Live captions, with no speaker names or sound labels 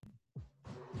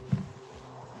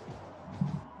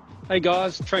Hey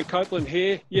guys, Trent Copeland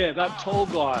here. Yeah, that tall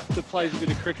guy that plays a bit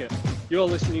of cricket. You're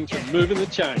listening to Moving the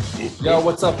Chain. Yo,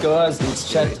 what's up, guys? It's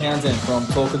Chad Townsend from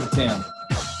Talk of the Town.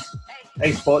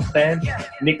 Hey, sports fans.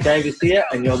 Nick Davis here,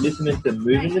 and you're listening to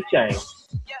Moving the Chain.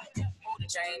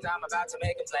 Chains, I'm about to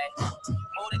make a play.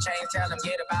 Move the chains, tell them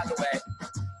get about the way.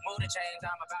 Move the chains, I'm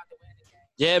about to win the game.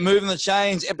 Yeah, Moving the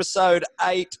Chains, episode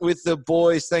 8 with the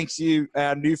boys. Thanks to you,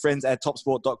 our new friends at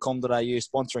topsport.com.au,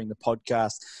 sponsoring the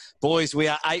podcast. Boys, we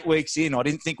are 8 weeks in. I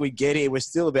didn't think we'd get here. We're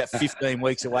still about 15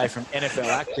 weeks away from NFL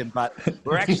action, but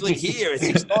we're actually here. It's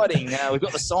exciting. We've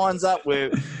got the signs up. We're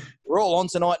all on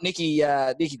tonight. Nicky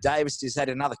Davis has had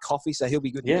another coffee, so he'll be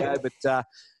good to go. But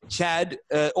Chad,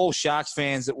 all Sharks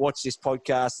fans that watch this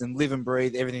podcast and live and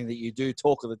breathe everything that you do,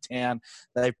 talk of the town,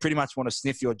 they pretty much want to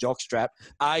sniff your jockstrap.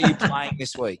 Are you playing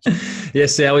this week?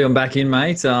 Yes, Sally, I'm back in,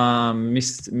 mate.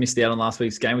 Missed out on last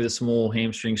week's game with a small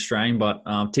hamstring strain, but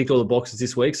ticked all the boxes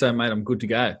this week, so, mate, I'm good to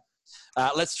go.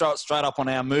 Let's throw it straight up on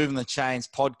our Moving the Chains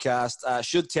podcast.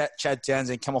 Should Chad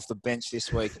Townsend come off the bench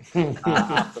this week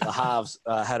after the halves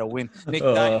had a win? Nick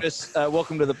Davis,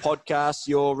 welcome to the podcast.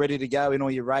 You're ready to go in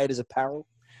all your Raiders apparel?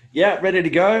 Yeah, ready to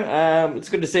go. It's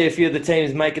good to see a few of the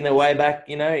teams making their way back,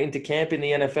 into camp in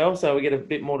the NFL, so we get a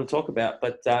bit more to talk about.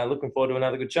 But looking forward to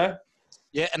another good show.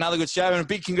 Yeah, another good show. And a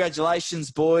big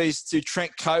congratulations, boys, to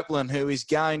Trent Copeland, who is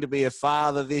going to be a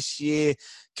father this year.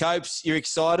 Copes, you're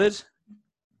excited?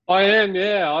 I am,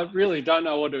 yeah. I really don't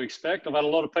know what to expect. I've had a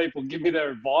lot of people give me their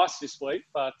advice this week,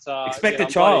 but expect a I'm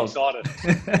child. Excited.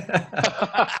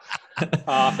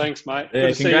 Thanks, mate. Yeah,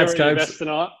 good to congrats, see you at your Copes. best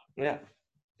tonight. Yeah,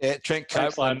 Trent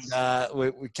Copeland,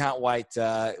 we can't wait.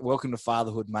 Welcome to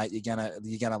fatherhood, mate.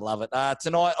 You're gonna love it.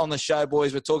 Tonight on the show,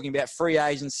 boys, we're talking about free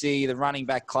agency, the running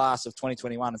back class of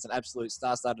 2021. It's an absolute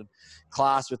star-studded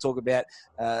class. We're talking about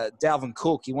Dalvin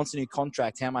Cook. He wants a new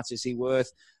contract. How much is he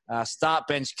worth? Start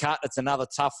bench cut. It's another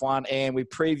tough one. And we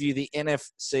preview the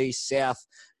NFC South,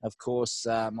 of course,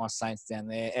 my Saints down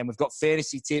there. And we've got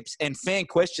fantasy tips and fan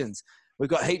questions. We've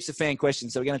got heaps of fan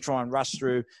questions, so we're going to try and rush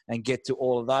through and get to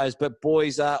all of those. But,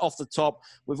 boys, off the top,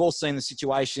 we've all seen the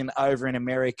situation over in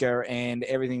America and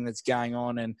everything that's going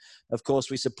on. And, of course,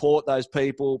 we support those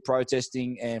people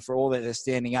protesting and for all that they're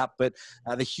standing up. But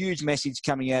the huge message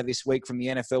coming out this week from the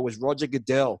NFL was Roger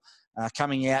Goodell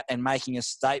coming out and making a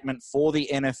statement for the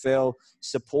NFL,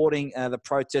 supporting the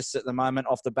protests at the moment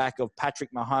off the back of Patrick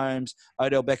Mahomes,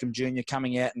 Odell Beckham Jr.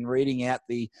 coming out and reading out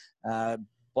the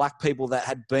black people that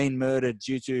had been murdered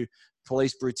due to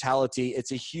police brutality.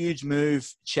 It's a huge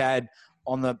move, Chad,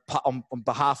 on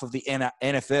behalf of the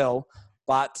NFL,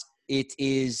 but it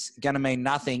is going to mean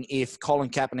nothing if Colin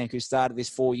Kaepernick, who started this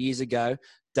 4 years ago,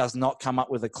 does not come up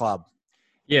with a club.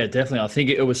 Yeah, definitely. I think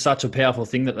it was such a powerful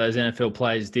thing that those NFL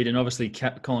players did. And obviously,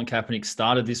 Colin Kaepernick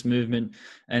started this movement,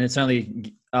 and it's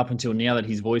only up until now that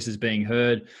his voice is being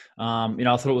heard. I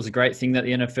thought it was a great thing that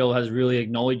the NFL has really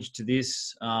acknowledged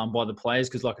this by the players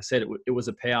because, like I said, it was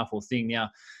a powerful thing. Now,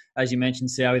 as you mentioned,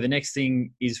 Sowie, the next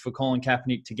thing is for Colin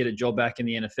Kaepernick to get a job back in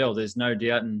the NFL. There's no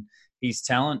doubt in his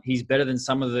talent. He's better than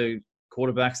some of the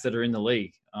quarterbacks that are in the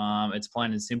league. It's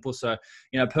plain and simple. So,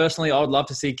 personally, I would love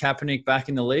to see Kaepernick back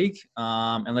in the league,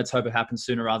 and let's hope it happens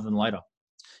sooner rather than later.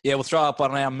 Yeah, we'll throw up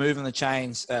on our Moving the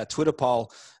Chains Twitter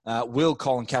poll. Will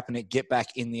Colin Kaepernick get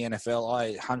back in the NFL?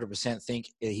 I 100% think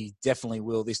he definitely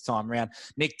will this time around.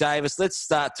 Nick Davis, let's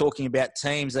start talking about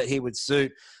teams that he would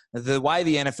suit. The way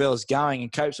the NFL is going,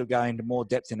 and Copes will go into more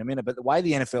depth in a minute, but the way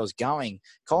the NFL is going,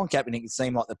 Colin Kaepernick would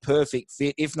seem like the perfect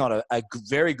fit, if not a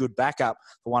very good backup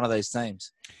for one of these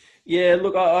teams. Yeah,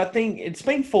 look, I think it's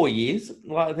been 4 years.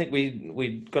 I think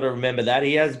we got to remember that.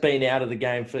 He has been out of the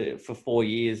game for 4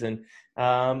 years. And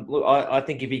look, I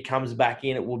think if he comes back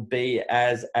in, it would be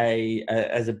as a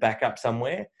backup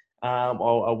somewhere. I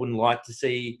wouldn't like to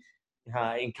see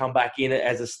him come back in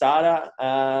as a starter,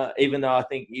 even though I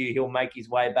think he'll make his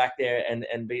way back there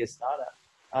and be a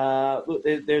starter. Look,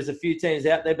 there's a few teams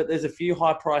out there, but there's a few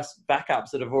high-priced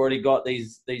backups that have already got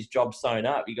these jobs sewn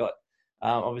up. You got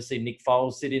obviously Nick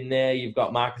Foles sitting there. You've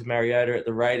got Marcus Mariota at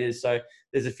the Raiders. So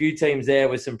there's a few teams there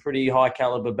with some pretty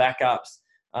high-caliber backups.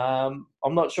 I'm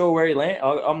not sure where he lands.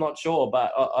 I'm not sure,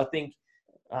 but I think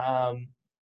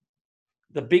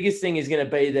the biggest thing is going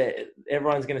to be that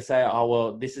everyone's going to say, oh,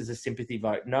 well, this is a sympathy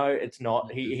vote. No, it's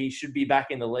not. He should be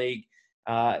back in the league,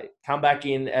 come back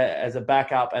in as a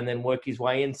backup and then work his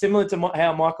way in, similar to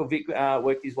how Michael Vick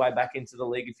worked his way back into the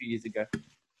league a few years ago.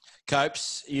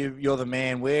 Copes, you're the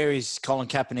man. Where is Colin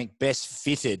Kaepernick best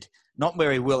fitted? Not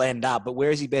where he will end up, but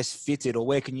where is he best fitted, or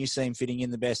where can you see him fitting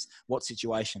in the best? What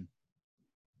situation?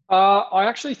 I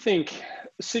actually think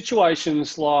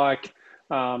situations like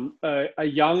a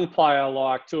young player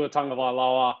like Tua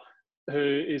Tagovailoa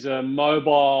who is a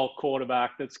mobile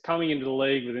quarterback that's coming into the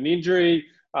league with an injury,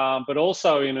 but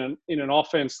also in an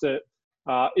offense that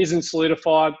isn't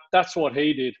solidified. That's what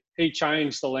he did. He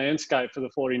changed the landscape for the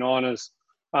 49ers.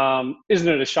 Isn't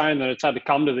it a shame that it's had to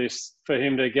come to this for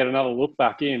him to get another look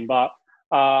back in? But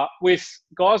with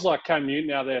guys like Cam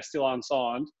Newton out there still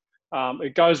unsigned,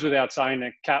 it goes without saying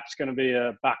that Cap's going to be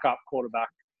a backup quarterback.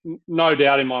 No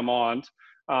doubt in my mind.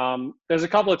 There's a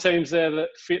couple of teams there that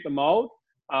fit the mold,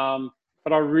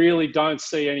 but I really don't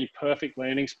see any perfect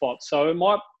landing spots. So it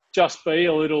might just be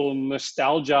a little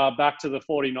nostalgia back to the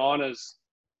 49ers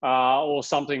or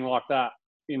something like that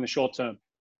in the short term.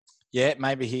 Yeah,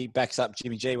 maybe he backs up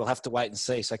Jimmy G. We'll have to wait and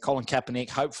see. So Colin Kaepernick,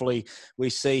 hopefully we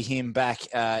see him back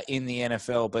in the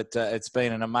NFL. But it's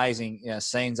been an amazing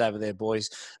scenes over there, boys.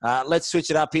 Let's switch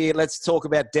it up here. Let's talk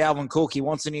about Dalvin Cook. He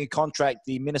wants a new contract.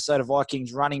 The Minnesota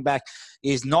Vikings running back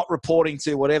is not reporting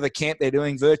to whatever camp they're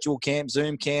doing, virtual camp,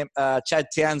 Zoom camp. Chad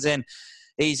Townsend,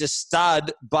 he's a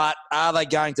stud, but are they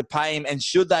going to pay him, and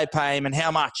should they pay him, and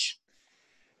how much?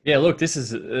 Yeah, look, this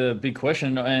is a big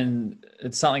question, and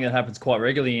it's something that happens quite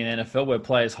regularly in NFL where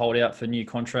players hold out for new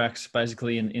contracts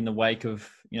basically in the wake of,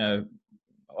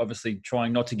 obviously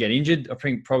trying not to get injured. I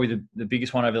think probably the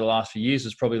biggest one over the last few years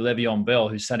was probably Le'Veon Bell,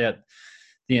 who sat out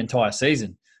the entire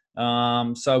season.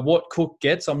 So what Cook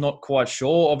gets, I'm not quite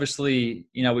sure. Obviously,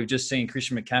 we've just seen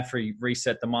Christian McCaffrey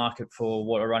reset the market for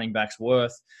what a running back's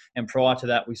worth. And prior to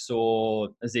that, we saw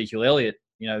Ezekiel Elliott,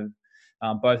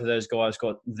 both of those guys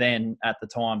got then, at the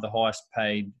time, the highest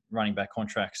paid running back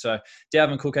contract. So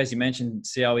Dalvin Cook, as you mentioned,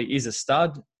 COE is a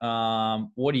stud.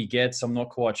 What he gets, I'm not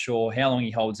quite sure. How long he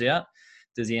holds out.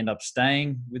 Does he end up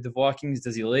staying with the Vikings?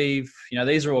 Does he leave?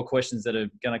 These are all questions that are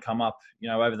going to come up,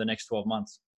 over the next 12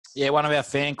 months. Yeah, one of our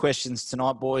fan questions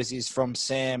tonight, boys, is from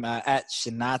Sam at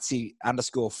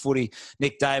Shinazi_footy.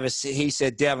 Nick Davis, he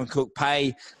said, Dalvin Cook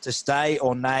pay to stay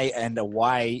or nay and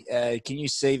away. Can you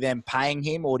see them paying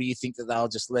him, or do you think that they'll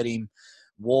just let him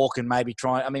walk and maybe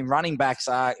try? I mean, running backs,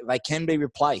 they can be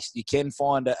replaced. You can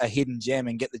find a hidden gem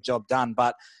and get the job done.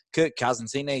 But Kirk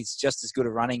Cousins, he needs just as good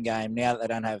a running game now that they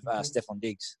don't have Stephon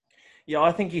Diggs. Yeah,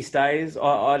 I think he stays.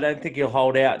 I don't think he'll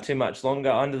hold out too much longer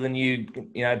under the new,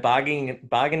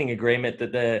 bargaining agreement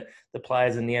that the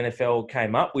players in the NFL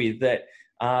came up with. That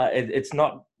it's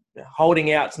not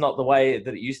holding out's not the way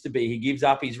that it used to be. He gives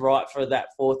up his right for that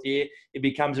fourth year. It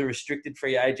becomes a restricted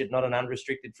free agent, not an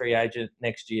unrestricted free agent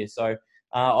next year. So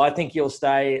I think he'll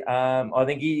stay. I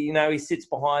think he sits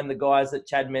behind the guys that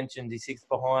Chad mentioned. He sits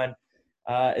behind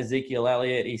Ezekiel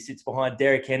Elliott. He sits behind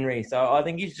Derrick Henry. So I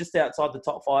think he's just outside the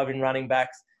top 5 in running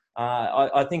backs.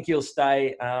 I think he'll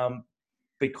stay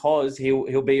because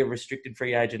he'll be a restricted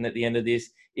free agent at the end of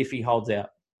this if he holds out.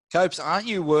 Copes, aren't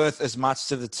you worth as much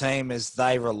to the team as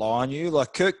they rely on you?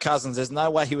 Like Kirk Cousins, there's no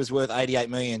way he was worth $88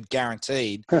 million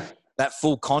guaranteed, that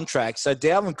full contract. So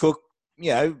Dalvin Cook,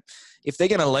 if they're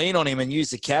going to lean on him and use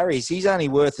the carries, he's only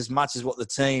worth as much as what the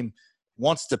team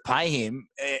wants to pay him,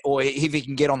 or if he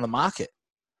can get on the market.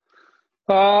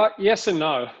 Yes and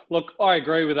no. Look, I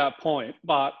agree with that point,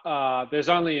 but there's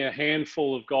only a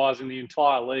handful of guys in the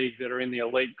entire league that are in the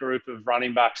elite group of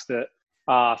running backs that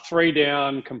are 3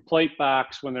 down, complete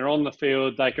backs. When they're on the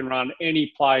field, they can run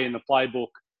any play in the playbook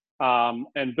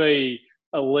and be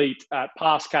elite at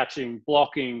pass catching,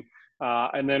 blocking,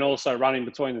 and then also running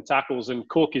between the tackles. And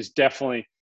Cook is definitely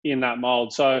in that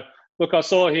mold. So, look, I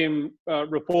saw him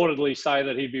reportedly say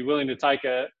that he'd be willing to take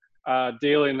a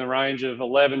deal in the range of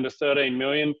 11 to 13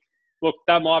 million. Look,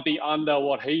 that might be under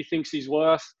what he thinks he's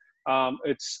worth.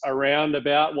 It's around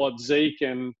about what Zeke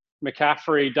and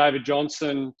McCaffrey, David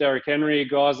Johnson, Derrick Henry,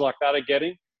 guys like that are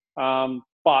getting.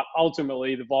 But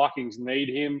ultimately, the Vikings need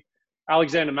him.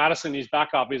 Alexander Mattison, his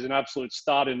backup, is an absolute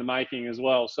stud in the making as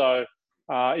well. So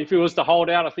if he was to hold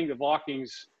out, I think the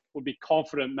Vikings would be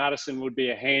confident Mattison would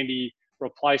be a handy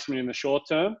replacement in the short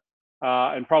term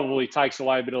and probably takes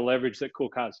away a bit of leverage that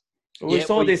Cook has. We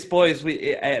saw this, boys,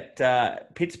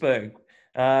 at Pittsburgh.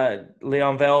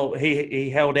 Le'Veon Bell, he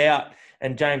held out,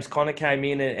 and James Conner came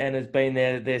in and has been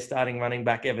their starting running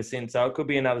back ever since. So it could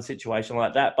be another situation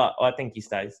like that, but I think he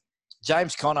stays.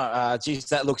 James Conner, geez,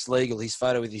 that looks legal. His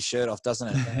photo with his shirt off,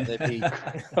 doesn't it?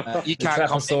 You can't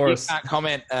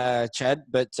comment, Chad,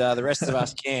 but the rest of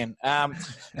us can.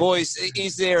 Boys,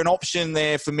 is there an option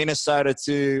there for Minnesota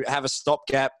to have a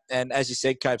stopgap? And as you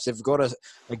said, Copes, they've got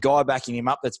a guy backing him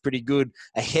up that's pretty good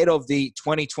ahead of the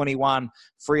 2021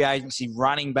 free agency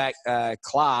running back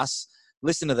class.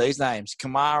 Listen to these names.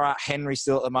 Kamara, Henry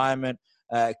still at the moment.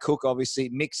 Cook, obviously.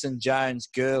 Mixon, Jones,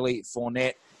 Gurley,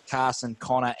 Fournette, Carson,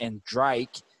 Connor, and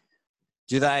Drake.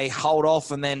 Do they hold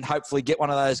off and then hopefully get one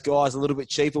of those guys a little bit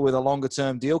cheaper with a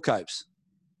longer-term deal, Copes?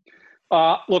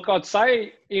 Look, I'd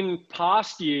say in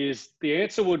past years, the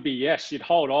answer would be yes. You'd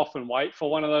hold off and wait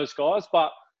for one of those guys.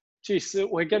 But, geez,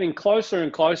 we're getting closer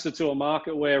and closer to a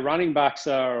market where running backs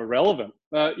are irrelevant.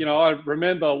 I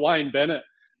remember Wayne Bennett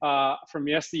from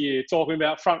yesteryear talking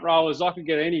about front rowers. I could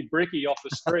get any brickie off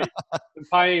the street and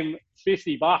pay him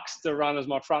 $50 to run as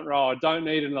my front row. I don't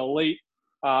need an elite,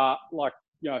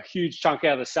 huge chunk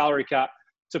out of the salary cap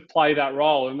to play that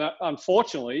role. And that,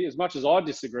 unfortunately, as much as I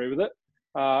disagree with it,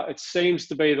 it seems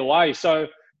to be the way. So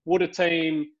would a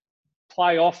team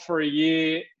play off for a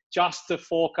year just to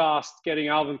forecast getting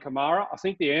Alvin Kamara? I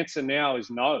think the answer now is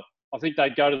no. I think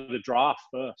they'd go to the draft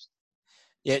first.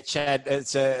 Yeah, Chad,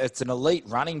 it's an elite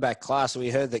running back class. We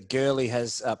heard that Gurley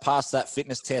has passed that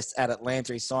fitness test at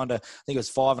Atlanta. He signed I think it was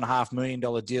 $5.5 million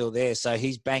deal there. So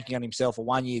he's banking on himself a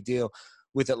 1-year deal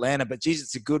with Atlanta. But, geez,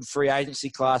 it's a good free agency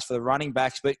class for the running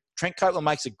backs. But Trent Copeland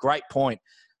makes a great point.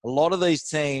 A lot of these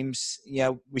teams,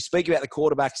 we speak about the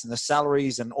quarterbacks and the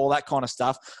salaries and all that kind of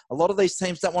stuff. A lot of these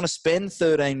teams don't want to spend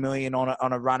 $13 million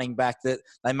on a running back that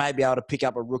they may be able to pick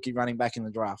up a rookie running back in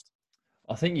the draft.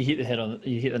 I think you hit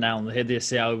the nail on the head there,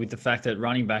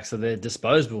 Soward, they're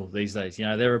disposable these days.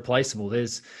 They're replaceable.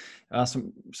 There's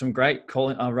some great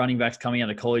running backs coming out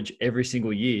of college every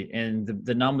single year, and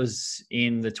the numbers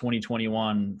in the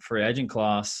 2021 free agent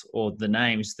class, or the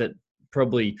names that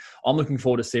probably I'm looking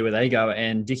forward to see where they go.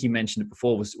 And Dickie mentioned it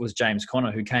before, was James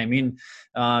Conner, who came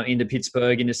into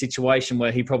Pittsburgh in a situation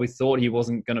where he probably thought he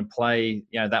wasn't going to play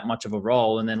that much of a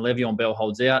role, and then Le'Veon Bell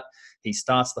holds out. He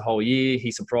starts the whole year. He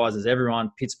surprises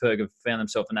everyone. Pittsburgh have found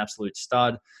themselves an absolute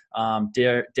stud.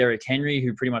 Derrick Henry,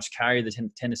 who pretty much carried the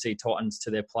Tennessee Titans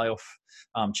to their playoff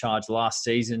charge last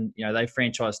season, they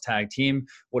franchise tagged him.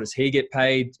 What does he get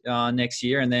paid next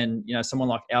year? And then someone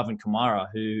like Alvin Kamara,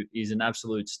 who is an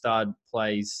absolute stud,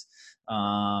 plays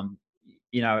amazing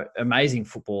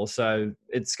football. So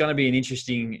it's going to be an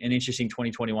interesting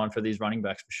 2021 for these running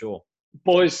backs for sure.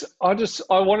 Boys,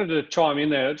 I wanted to chime in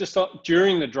there. Just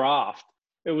during the draft,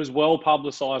 it was well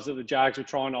publicised that the Jags were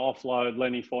trying to offload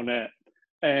Lenny Fournette.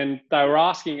 And they were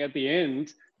asking at the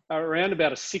end around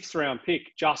about a 6th-round pick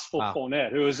just for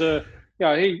Fournette, who was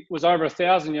he was over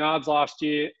 1,000 yards last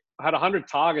year, had 100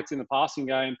 targets in the passing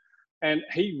game, and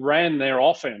he ran their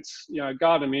offense.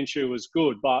 Gardner Minshew was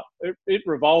good, but it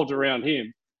revolved around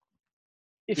him.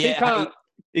 If he can't,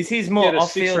 is his more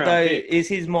off-field though? Is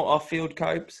his more off-field,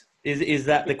 Copes? Is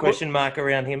that the question mark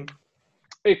around him?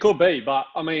 It could be, but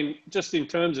I mean, just in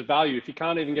terms of value, if you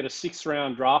can't even get a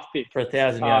 6th-round draft pick for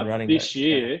 1,000-yard running this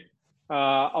year,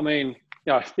 I mean,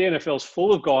 the NFL's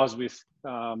full of guys with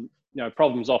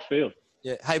problems off field.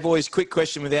 Yeah. Hey boys, quick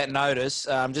question without notice.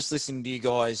 I'm just listening to you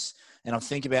guys, and I'm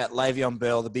thinking about Le'Veon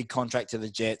Bell, the big contract to the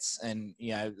Jets, and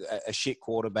a shit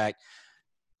quarterback.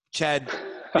 Chad,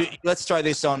 let's throw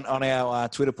this on our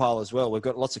Twitter poll as well. We've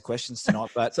got lots of questions tonight,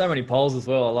 but so many polls as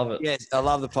well. I love it. Yes, I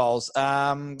love the polls.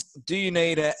 Do you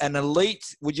need an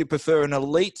elite? Would you prefer an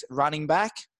elite running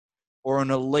back or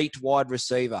an elite wide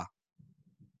receiver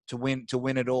to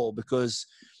win it all? Because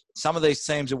some of these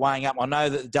teams are weighing up. I know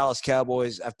that the Dallas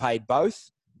Cowboys have paid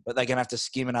both, but they're going to have to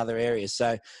skim in other areas.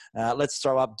 So let's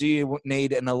throw up. Do you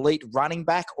need an elite running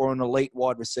back or an elite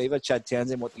wide receiver? Chad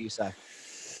Townsend, what do you say?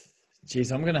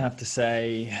 Geez, I'm going to have to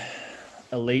say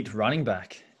elite running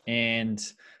back. And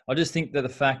I just think that the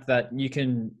fact that you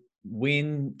can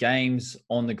win games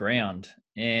on the ground,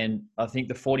 and I think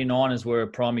the 49ers were a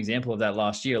prime example of that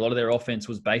last year. A lot of their offense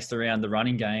was based around the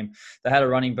running game. They had a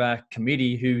running back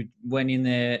committee who went in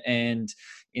there and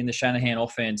in the Shanahan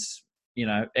offense,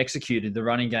 executed the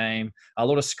running game, a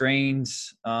lot of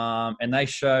screens, and they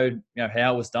showed,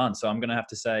 how it was done. So I'm going to have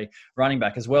to say running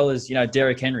back, as well as,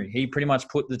 Derrick Henry. He pretty much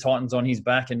put the Titans on his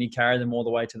back and he carried them all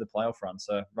the way to the playoff run.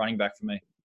 So running back for me.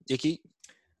 Dickie?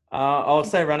 I'll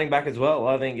say running back as well.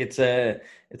 I think it's a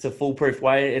foolproof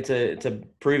way. It's a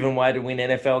proven way to win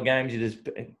NFL games. You just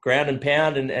ground and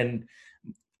pound and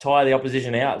tire the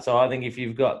opposition out. So I think if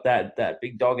you've got that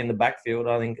big dog in the backfield,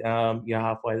 I think you're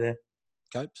halfway there.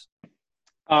 Copes?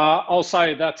 I'll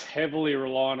say that's heavily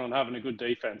reliant on having a good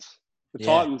defense. The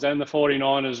Titans and the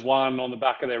 49ers won on the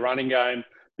back of their running game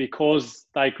because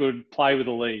they could play with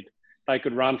a lead. They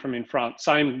could run from in front.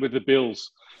 Same with the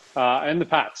Bills and the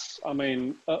Pats. I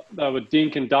mean, they were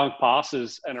dink and dunk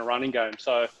passes and a running game.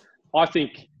 So I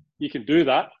think you can do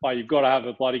that, but you've got to have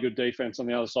a bloody good defense on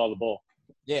the other side of the ball.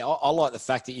 Yeah, I like the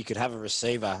fact that you could have a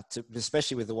receiver,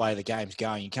 especially with the way the game's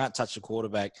going. You can't touch the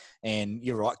quarterback, and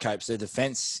you're right, Copes. The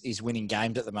defense is winning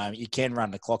games at the moment. You can run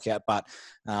the clock out, but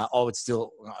I would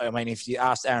still – I mean, if you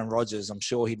asked Aaron Rodgers, I'm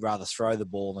sure he'd rather throw the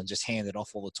ball than just hand it off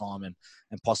all the time and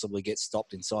possibly get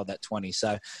stopped inside that 20.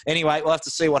 So, anyway, we'll have to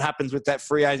see what happens with that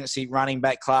free agency running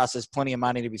back class. There's plenty of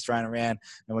money to be thrown around,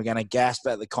 and we're going to gasp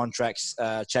at the contracts,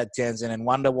 Chad Townsend, and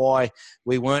wonder why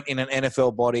we weren't in an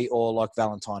NFL body or like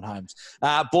Valentine Holmes.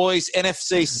 Boys,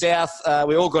 NFC South,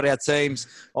 we all got our teams.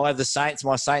 I have the Saints,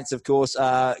 my Saints, of course.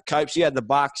 Copes, you had the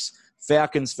Bucks,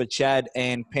 Falcons for Chad,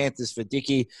 and Panthers for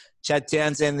Dickie. Chad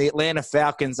Townsend, the Atlanta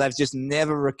Falcons, they've just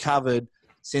never recovered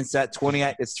since that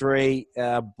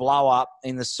 28-3 blow up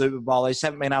in the Super Bowl. They just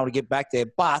haven't been able to get back there,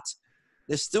 but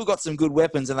they've still got some good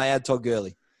weapons, and they had Todd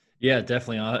Gurley. Yeah,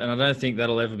 definitely. And I don't think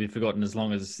that'll ever be forgotten as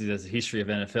long as there's a history of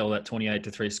NFL, that 28-3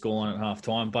 scoreline at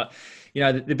halftime. But, you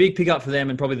know, the big pickup for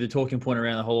them and probably the talking point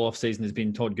around the whole offseason has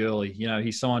been Todd Gurley. You know,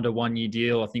 he signed a one-year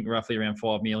deal, I think roughly around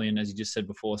 $5 million, as you just said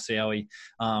before, Sowie.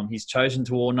 He's chosen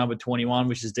to wear number 21,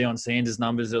 which is Deion Sanders'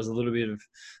 numbers. There was a little bit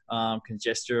of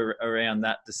conjecture around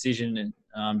that decision,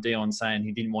 and Deion saying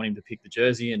he didn't want him to pick the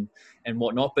jersey and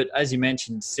whatnot. But as you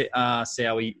mentioned,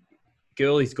 Sowie,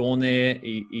 Gurley's gone there.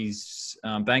 He's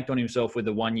banked on himself with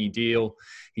a one-year deal.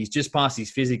 He's just passed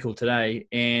his physical today.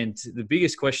 And the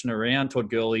biggest question around Todd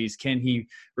Gurley is, can he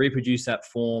reproduce that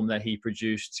form that he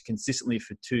produced consistently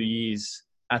for 2 years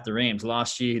at the Rams?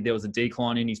 Last year, there was a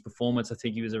decline in his performance. I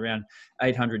think he was around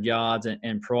 800 yards.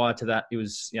 And prior to that, it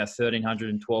was 1,300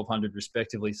 and 1,200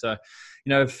 respectively. So,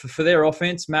 for their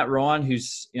offense, Matt Ryan,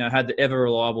 who's had the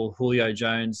ever-reliable Julio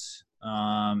Jones,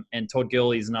 and Todd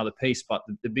Gurley is another piece, but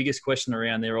the biggest question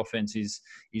around their offense is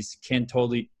can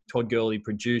Todd Gurley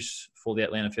produce for the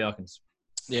Atlanta Falcons?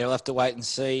 Yeah, we'll have to wait and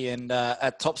see. And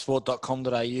at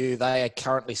topsport.com.au, they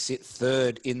currently sit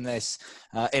third in this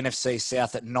NFC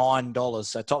South at $9.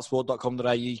 So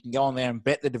topsport.com.au, you can go on there and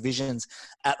bet the divisions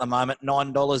at the moment.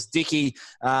 $9. Dickie,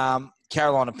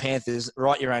 Carolina Panthers,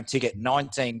 write your own ticket,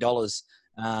 $19.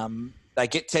 They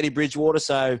get Teddy Bridgewater,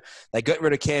 so they get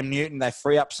rid of Cam Newton. They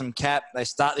free up some cap. They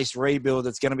start this rebuild.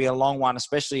 It's going to be a long one,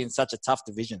 especially in such a tough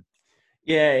division.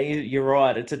 Yeah, you're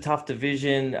right. It's a tough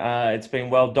division. It's been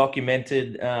well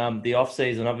documented. The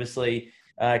offseason, obviously,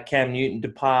 Cam Newton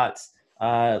departs.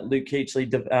 Luke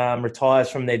Kuechly retires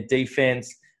from their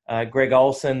defense. Greg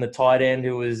Olsen, the tight end,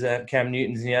 who was Cam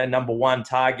Newton's number one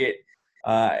target,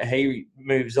 he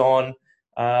moves on.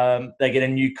 They get a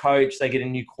new coach. They get a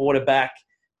new quarterback.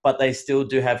 But they still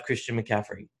do have Christian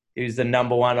McCaffrey, who's the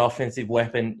number one offensive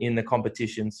weapon in the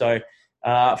competition. So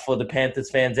for the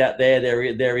Panthers fans out there,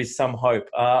 there is some hope.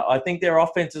 I think their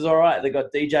offense is all right. They've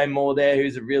got DJ Moore there,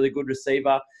 who's a really good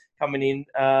receiver coming in.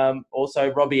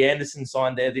 Also, Robbie Anderson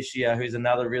signed there this year, who's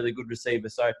another really good receiver.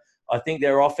 So I think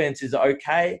their offense is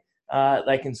okay.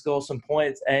 They can score some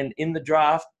points. And in the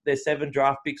draft, their 7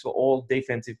 draft picks were all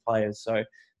defensive players. So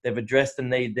they've addressed the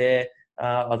need there.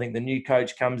 I think the new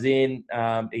coach comes in.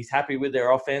 He's happy with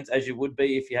their offense, as you would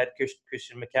be if you had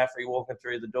Christian McCaffrey walking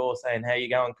through the door saying, "How you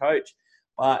going, coach?"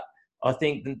 But I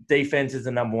think the defense is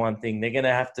the number one thing. They're going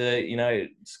to have to,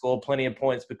 score plenty of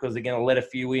points because they're going to let a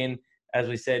few in. As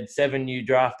we said, 7 new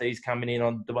draftees coming in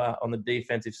on the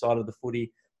defensive side of the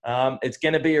footy. It's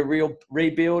going to be a real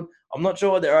rebuild. I'm not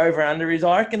sure what their over-under is.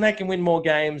 I reckon they can win more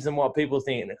games than what people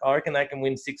think. I reckon they can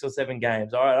win 6 or 7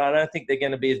 games. I don't think they're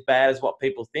going to be as bad as what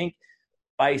people think,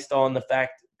 based on the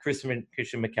fact Christian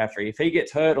McCaffrey. If he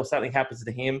gets hurt or something happens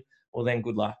to him, well, then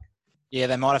good luck. Yeah,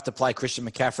 they might have to play Christian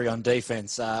McCaffrey on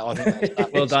defense. I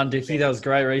think well done, Dickie. That was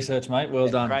great research, mate. Well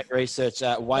done. Great research.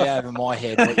 Way over my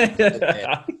head.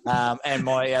 And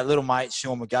my little mate,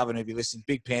 Sean McGovern, who'll be listening,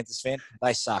 big Panthers fan,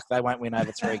 they suck. They won't win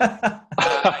over 3 games.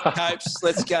 Copes,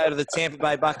 let's go to the Tampa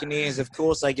Bay Buccaneers. Of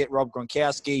course, they get Rob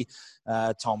Gronkowski,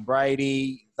 Tom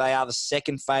Brady. They are the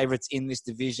second favourites in this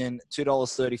division,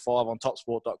 $2.35 on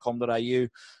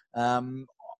topsport.com.au.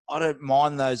 I don't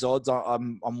mind those odds.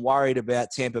 I'm worried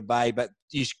about Tampa Bay, but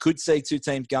you could see 2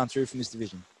 teams going through from this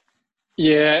division.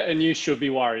 Yeah, and you should be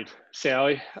worried,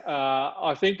 Sowie.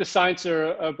 I think the Saints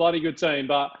are a bloody good team,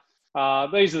 but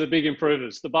these are the big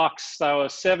improvers. The Bucks, they were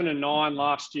 7-9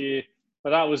 last year,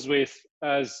 but that was with,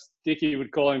 as Dickie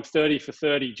would call him, 30 for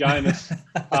 30 Jameis.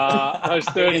 Those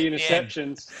 30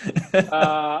 interceptions.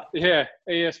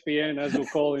 ESPN, as we'll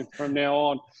call him from now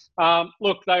on.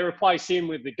 Look, they replace him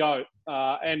with the GOAT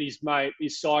and his mate,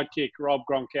 his sidekick, Rob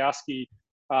Gronkowski,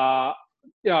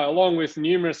 along with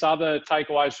numerous other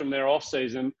takeaways from their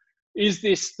offseason. Is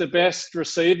this the best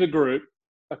receiver group?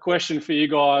 A question for you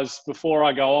guys before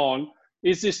I go on.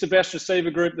 Is this the best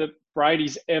receiver group that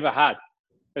Brady's ever had?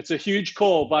 It's a huge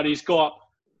call, but he's got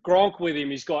Gronk with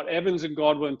him. He's got Evans and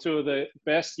Godwin, two of the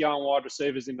best young wide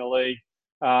receivers in the league.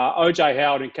 OJ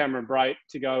Howard and Cameron Brate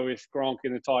to go with Gronk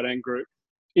in the tight end group.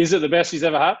 Is it the best he's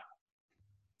ever had?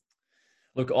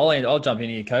 Look, I'll jump in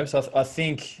here, Cope. So I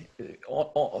think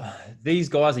these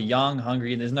guys are young,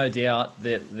 hungry, and there's no doubt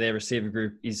that their receiver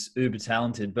group is uber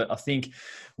talented. But I think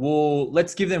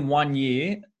let's give them 1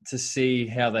 year to see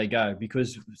how they go.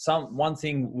 Because one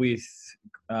thing with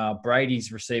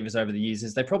Brady's receivers over the years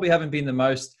is they probably haven't been the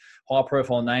most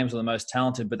high-profile names or the most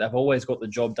talented, but they've always got the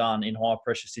job done in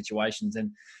high-pressure situations,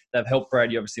 and they've helped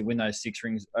Brady obviously win those 6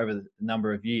 rings over the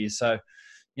number of years. So,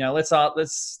 let's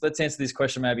answer this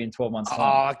question maybe in 12 months'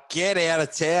 time. Oh, get out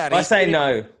of town. I say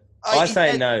no.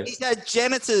 No. He's had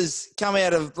janitors come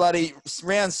out of bloody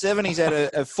round 7. He's had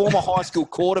a former high school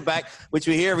quarterback, which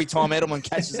we hear every time Edelman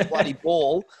catches a bloody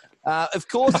ball. Of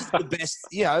course, it's the best.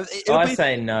 I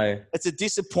say no. It's a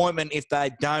disappointment if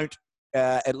they don't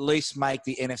at least make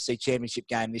the NFC Championship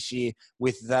game this year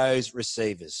with those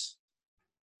receivers.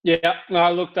 Yeah,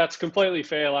 no, look, that's completely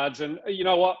fair, lads. And you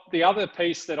know what? The other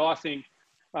piece that I think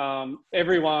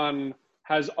everyone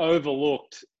has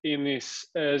overlooked in this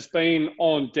has been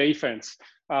on defense.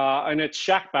 And it's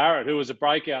Shaq Barrett, who was a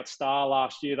breakout star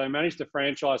last year. They managed to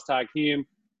franchise tag him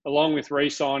along with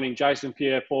re-signing Jason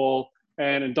Pierre-Paul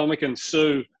and Ndamukong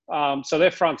Suh. So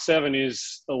their front 7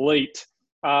 is elite.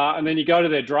 And then you go to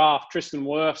their draft, Tristan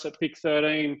Wirfs at pick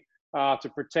 13 to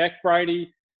protect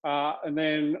Brady. And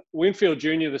then Winfield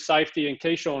Jr., the safety, and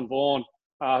Keyshawn Vaughn,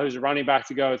 who's a running back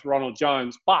to go with Ronald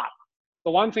Jones. But the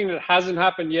one thing that hasn't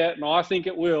happened yet, and I think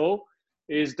it will,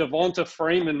 is Devonta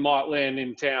Freeman might land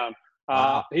in town.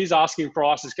 His asking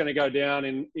price is going to go down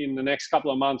in the next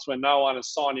couple of months when no one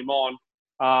has signed him on.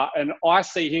 And I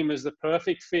see him as the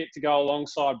perfect fit to go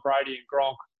alongside Brady and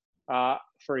Gronk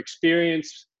for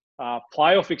experience,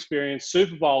 playoff experience,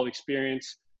 Super Bowl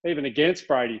experience, even against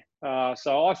Brady.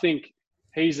 So I think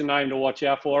he's a name to watch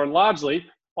out for. And largely,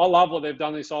 I love what they've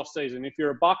done this offseason. If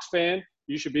you're a Bucs fan,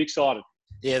 you should be excited.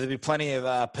 Yeah, there'll be plenty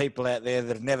of people out there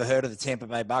that have never heard of the Tampa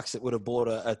Bay Bucks that would have bought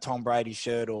a Tom Brady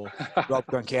shirt or Rob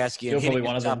Gronkowski and hitting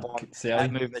us up on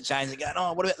moving the chains and going,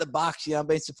 oh, what about the Bucks? I've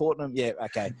been supporting them. Yeah,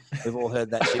 okay. We've all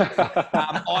heard that shit.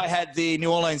 I had the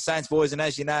New Orleans Saints boys, and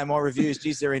as you know, my reviews,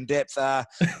 geez, they're in depth. They're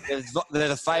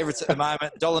the favourites at the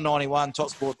moment. $1.91,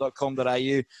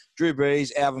 topsport.com.au. Drew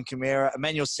Brees, Alvin Kamara,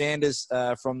 Emmanuel Sanders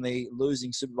from the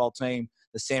losing Super Bowl team,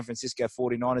 the San Francisco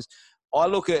 49ers. I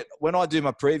look at, when I do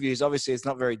my previews, obviously it's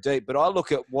not very deep, but I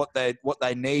look at what they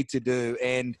need to do,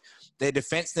 and their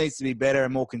defense needs to be better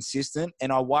and more consistent, and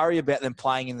I worry about them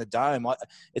playing in the dome.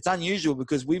 It's unusual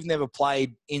because we've never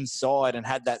played inside and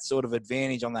had that sort of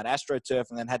advantage on that AstroTurf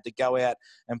and then had to go out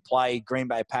and play Green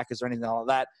Bay Packers or anything like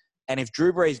that. And if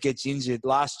Drew Brees gets injured,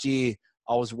 last year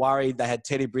I was worried. They had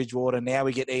Teddy Bridgewater. Now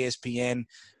we get ESPN.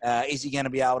 Is he going to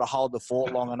be able to hold the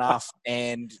fort long enough?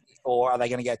 Or are they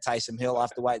going to go Taysom Hill? I'll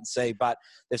have to wait and see. But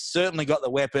they've certainly got the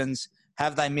weapons.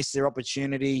 Have they missed their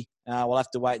opportunity? We'll have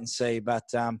to wait and see. But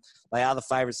they are the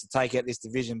favourites to take out this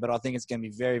division. But I think it's going to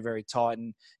be very, very tight.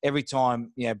 And every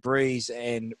time Breeze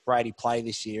and Brady play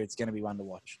this year, it's going to be one to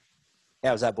watch.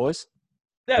 How was that, boys?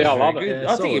 That was I love very it. good.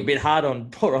 Yeah, I think you're a bit hard on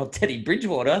poor old Teddy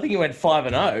Bridgewater. I think he went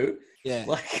 5-0. Yeah.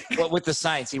 Like, Well, with the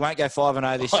Saints, he won't go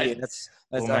 5-0 this year. That's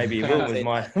well, maybe he will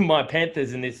with my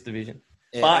Panthers in this division.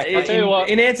 Yeah, But okay.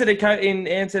 in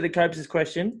answer to Copes'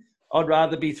 question, I'd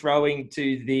rather be throwing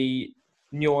to the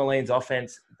New Orleans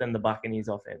offense than the Buccaneers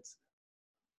offense.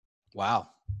 Wow.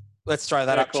 Let's throw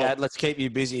that up, cool. Chad. Let's keep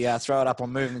you busy. Throw it up on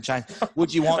Moving the Chain.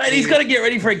 Would you want Mate, he's got to get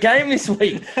ready for a game this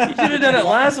week. He should have done it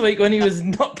last week when he was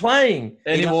not playing.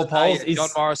 Any more polls? John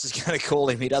Morris is going to call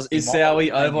him. He doesn't. Is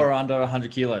Sowie over or under 100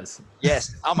 kilos?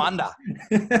 Yes, I'm under.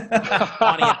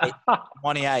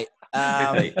 98.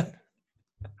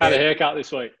 Had a haircut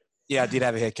this week. Yeah, I did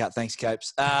have a haircut. Thanks,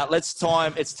 Copes.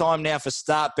 It's time now for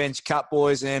Start Bench Cut,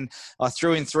 boys. And I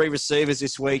threw in 3 receivers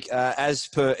this week, as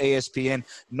per ESPN,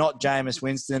 not Jameis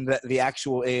Winston, but the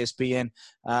actual ESPN.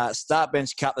 Start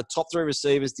Bench Cut, the top 3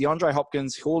 receivers, DeAndre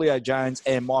Hopkins, Julio Jones,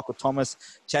 and Michael Thomas.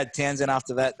 Chad Townsend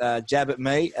after that, jab at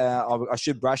me. I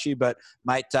should brush you, but,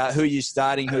 mate, who are you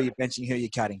starting, who are you benching, who are you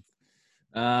cutting?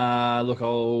 Look, I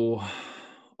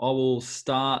will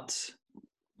start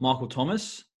Michael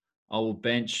Thomas. I will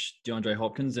bench DeAndre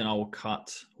Hopkins, and I will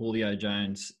cut Julio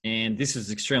Jones. And this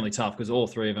is extremely tough because all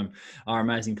 3 of them are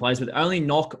amazing plays. But the only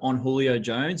knock on Julio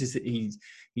Jones is that he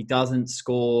doesn't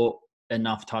score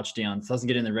enough touchdowns, doesn't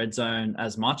get in the red zone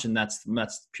as much, and that's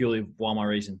purely why my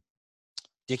reason.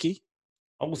 Dickie?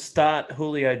 I will start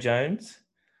Julio Jones.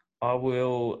 I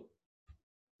will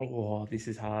 – this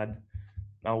is hard.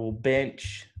 I will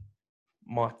bench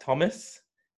Mike Thomas,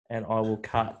 and I will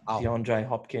cut DeAndre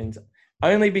Hopkins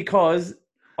only because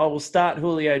I will start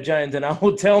Julio Jones and I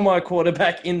will tell my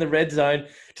quarterback in the red zone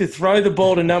to throw the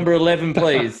ball to number 11,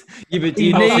 please. Yeah, but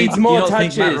He needs more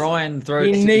think Matt touches. Ryan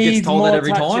He gets needs told that more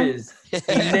every time? touches.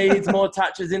 He needs more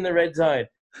touches in the red zone.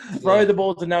 Throw the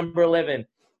ball to number 11.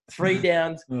 3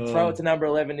 downs, throw it to number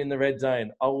 11 in the red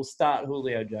zone. I will start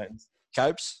Julio Jones.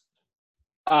 Copes?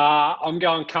 I'm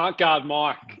going can't guard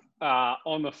Mike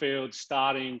on the field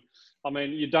starting. I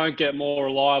mean, you don't get more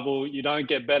reliable. You don't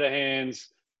get better hands.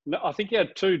 I think he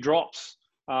had 2 drops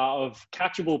of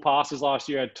catchable passes last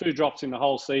year. He had 2 drops in the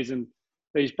whole season.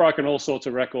 He's broken all sorts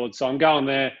of records. So I'm going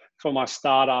there for my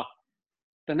starter.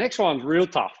 The next one's real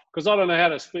tough because I don't know how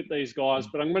to split these guys,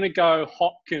 but I'm going to go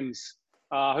Hopkins,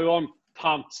 who I'm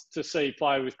pumped to see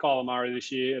play with Kyler Murray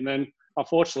this year. And then,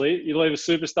 unfortunately, you leave a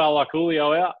superstar like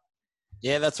Julio out.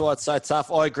 Yeah, that's why it's so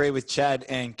tough. I agree with Chad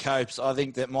and Copes. I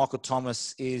think that Michael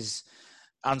Thomas is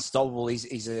unstoppable.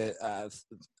 He's a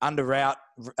under route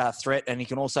threat, and he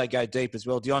can also go deep as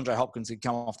well. DeAndre Hopkins can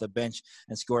come off the bench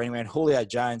and score anywhere. And Julio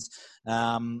Jones,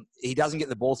 he doesn't get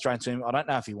the ball thrown to him. I don't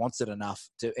know if he wants it enough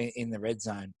in the red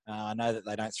zone. I know that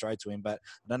they don't throw to him, but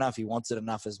I don't know if he wants it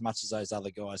enough as much as those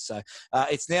other guys. So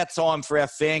it's now time for our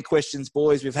fan questions,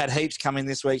 boys. We've had heaps come in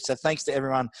this week, so thanks to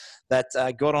everyone that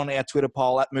got on our Twitter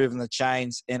poll at Moving the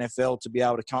Chains NFL to be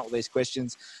able to come up with these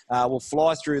questions. We'll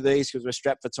fly through these because we're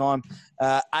strapped for time.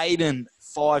 Aiden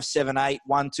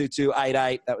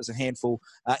 578-12288. That was a handful.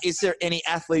 Is there any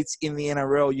athletes in the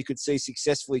NRL you could see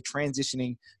successfully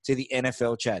transitioning to the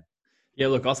NFL, Chad? Yeah,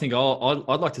 look, I think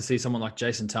I'd like to see someone like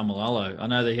Jason Taumalolo. I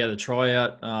know that he had a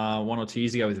tryout 1 or 2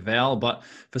 years ago with Val, but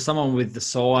for someone with the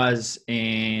size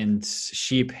and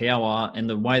sheer power and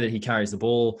the way that he carries the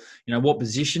ball, you know, what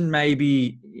position?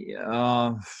 Maybe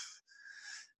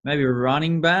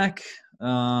running back.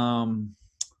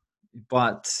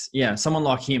 But yeah, someone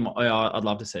like him, I'd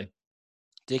love to see.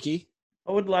 Dickie?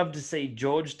 I would love to see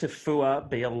George Tafua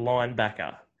be a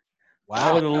linebacker. Wow.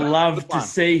 I would love to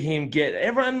see him get...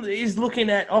 Everyone is looking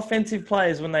at offensive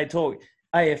players when they talk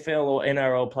AFL or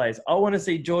NRL players. I want to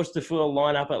see George Tafua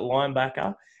line up at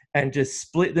linebacker and just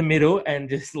split the middle and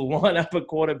just line up a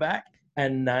quarterback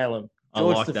and nail him.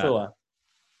 George Tafua.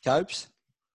 Copes?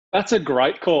 That's a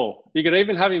great call. You could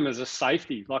even have him as a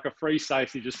safety, like a free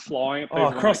safety, just flying at people.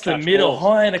 Across the middle,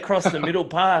 high and across the middle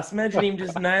pass. Imagine him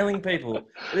just nailing people.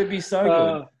 It'd be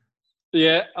so good.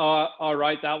 Yeah, I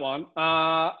rate that one.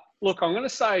 Look, I'm going to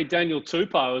say Daniel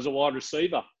Tupou as a wide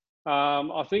receiver.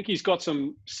 I think he's got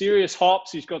some serious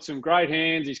hops. He's got some great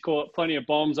hands. He's caught plenty of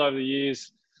bombs over the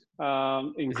years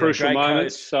in crucial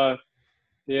moments. Coach. So,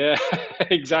 yeah,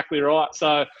 exactly right.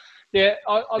 So, yeah,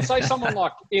 I'd say someone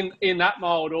like in that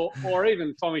mould or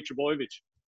even Tommy Trbojevic.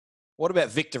 What about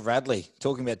Victor Radley?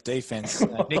 Talking about defense,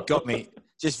 Nick got me.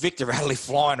 Just Victor Radley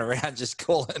flying around, just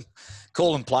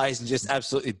calling plays and just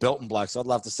absolutely belting blokes. I'd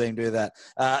love to see him do that.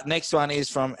 Next one is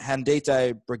from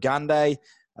Handito Brigande,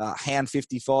 Hound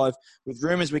 55. With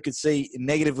rumours we could see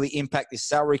negatively impact the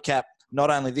salary cap not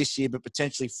only this year, but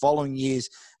potentially following years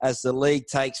as the league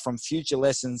takes from future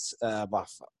lessons.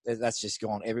 That's just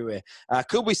gone everywhere.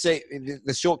 Could we see,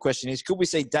 the short question is, could we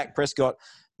see Dak Prescott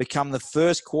become the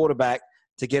first quarterback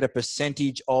to get a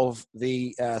percentage of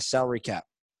the salary cap?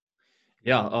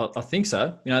 Yeah, I think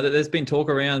so. You know, there's been talk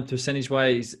around percentage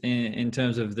ways in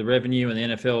terms of the revenue and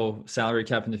the NFL salary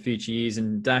cap in the future years,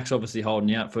 and Dak's obviously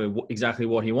holding out for exactly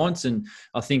what he wants, and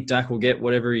I think Dak will get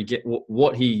whatever he get,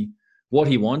 what he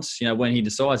wants, you know, when he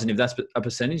decides, and if that's a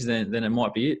percentage, then it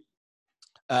might be it.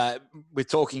 We're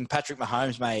talking Patrick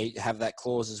Mahomes may have that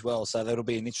clause as well, so that'll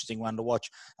be an interesting one to watch.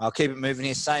 I'll keep it moving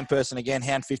here. Same person again,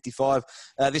 Hound 55.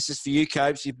 This is for you,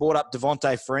 Copes. You brought up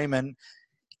Devontae Freeman.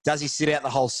 Does he sit out the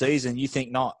whole season? You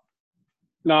think not?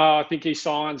 No, I think he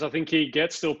signs. I think he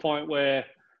gets to a point where,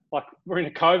 like, we're in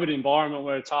a COVID environment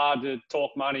where it's hard to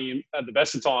talk money at the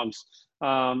best of times.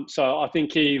 So I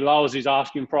think he lowers his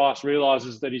asking price,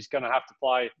 realises that he's going to have to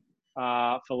play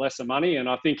for lesser money, and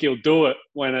I think he'll do it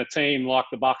when a team like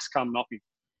the Bucks come knocking.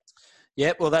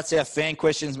 Yeah, well, that's our fan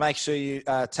questions. Make sure you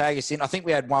tag us in. I think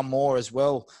we had one more as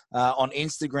well on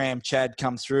Instagram, Chad,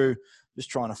 come through. Just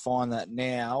trying to find that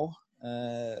now.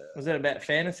 Was that about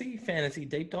fantasy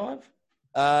deep dive?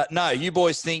 No, you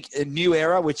boys think a new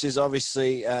era, which is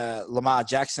obviously Lamar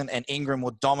Jackson and Ingram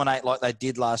will dominate like they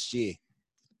did last year.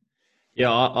 Yeah,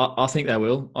 I think they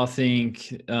will. I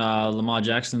think Lamar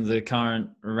Jackson, the current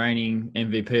reigning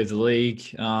MVP of the league,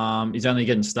 is only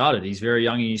getting started. He's very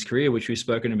young in his career, which we've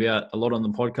spoken about a lot on the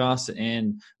podcast.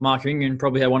 And Mark Ingram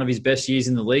probably had one of his best years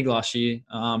in the league last year,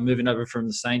 moving over from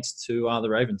the Saints to the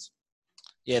Ravens.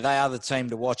 Yeah, they are the team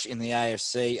to watch in the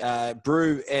AFC.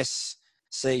 Brew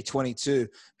C22.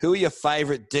 Who are your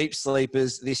favourite deep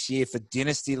sleepers this year for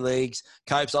dynasty leagues?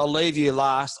 Copes, I'll leave you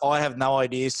last. I have no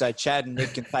idea, so Chad and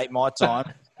Nick can take my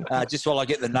time. Just while I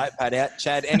get the notepad out.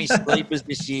 Chad, any sleepers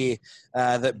this year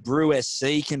that Brew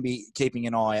SC can be keeping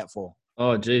an eye out for?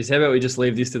 Oh, geez. How about we just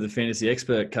leave this to the fantasy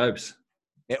expert, Copes?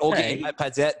 Yeah, all get your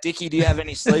notepads out. Dickie, do you have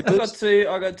any sleepers? I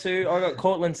got two. I got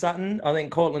Copeland Sutton. I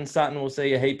think Copeland Sutton will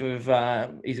see a heap of.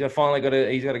 He's got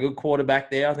a good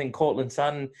quarterback there. I think Copeland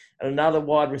Sutton and another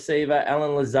wide receiver,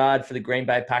 Alan Lazard for the Green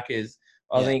Bay Packers.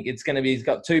 I think it's going to be. He's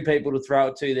got two people to throw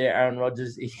it to there. Aaron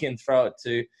Rodgers, he can throw it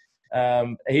to.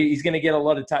 He's going to get a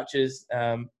lot of touches.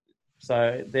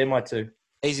 So they're my two.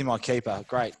 Easy, my keeper.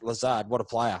 Great. Lazard, what a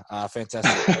player.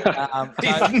 Fantastic.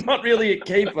 He's not really a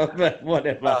keeper, but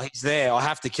whatever. Well, he's there. I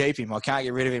have to keep him. I can't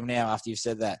get rid of him now after you've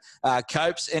said that.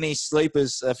 Copes, any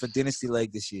sleepers for Dynasty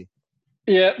League this year?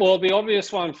 Yeah, well, the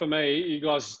obvious one for me, you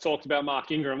guys talked about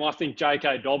Mark Ingram. I think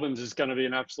J.K. Dobbins is going to be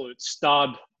an absolute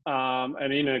stud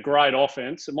and in a great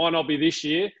offense. It might not be this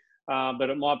year, but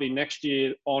it might be next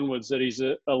year onwards that he's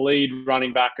a lead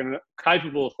running back and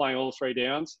capable of playing all three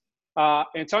downs.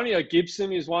 Antonio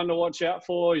Gibson is one to watch out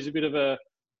for. He's a bit of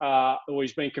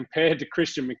he's been compared to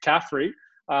Christian McCaffrey,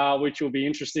 which will be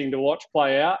interesting to watch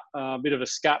play out. A bit of a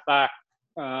scat back,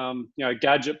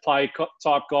 gadget play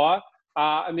type guy.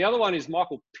 And the other one is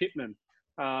Michael Pittman,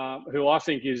 who I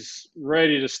think is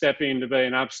ready to step in to be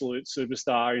an absolute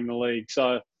superstar in the league.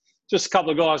 So just a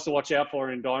couple of guys to watch out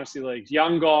for in dynasty leagues.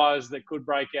 Young guys that could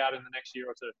break out in the next year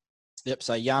or two. Yep.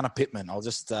 So Yana Pittman. I'll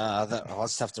just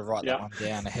have to write that one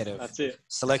down ahead of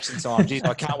selection time. Jeez,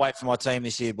 I can't wait for my team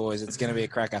this year, boys. It's going to be a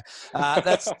cracker.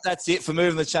 That's it for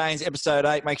Moving the Chains, episode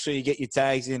 8. Make sure you get your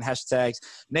tags in, hashtags.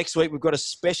 Next week, we've got a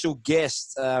special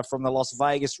guest from the Las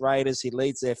Vegas Raiders. He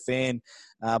leads their fan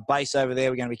base over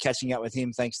there. We're going to be catching up with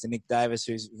him thanks to Nick Davis,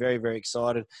 who's very, very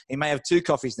excited. He may have 2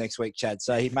 coffees next week, Chad,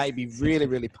 so he may be really,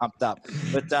 really pumped up.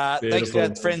 But thanks to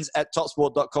our friends at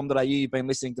topsport.com.au. You've been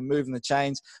listening to Moving the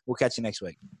Chains. We'll catch you next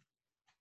week.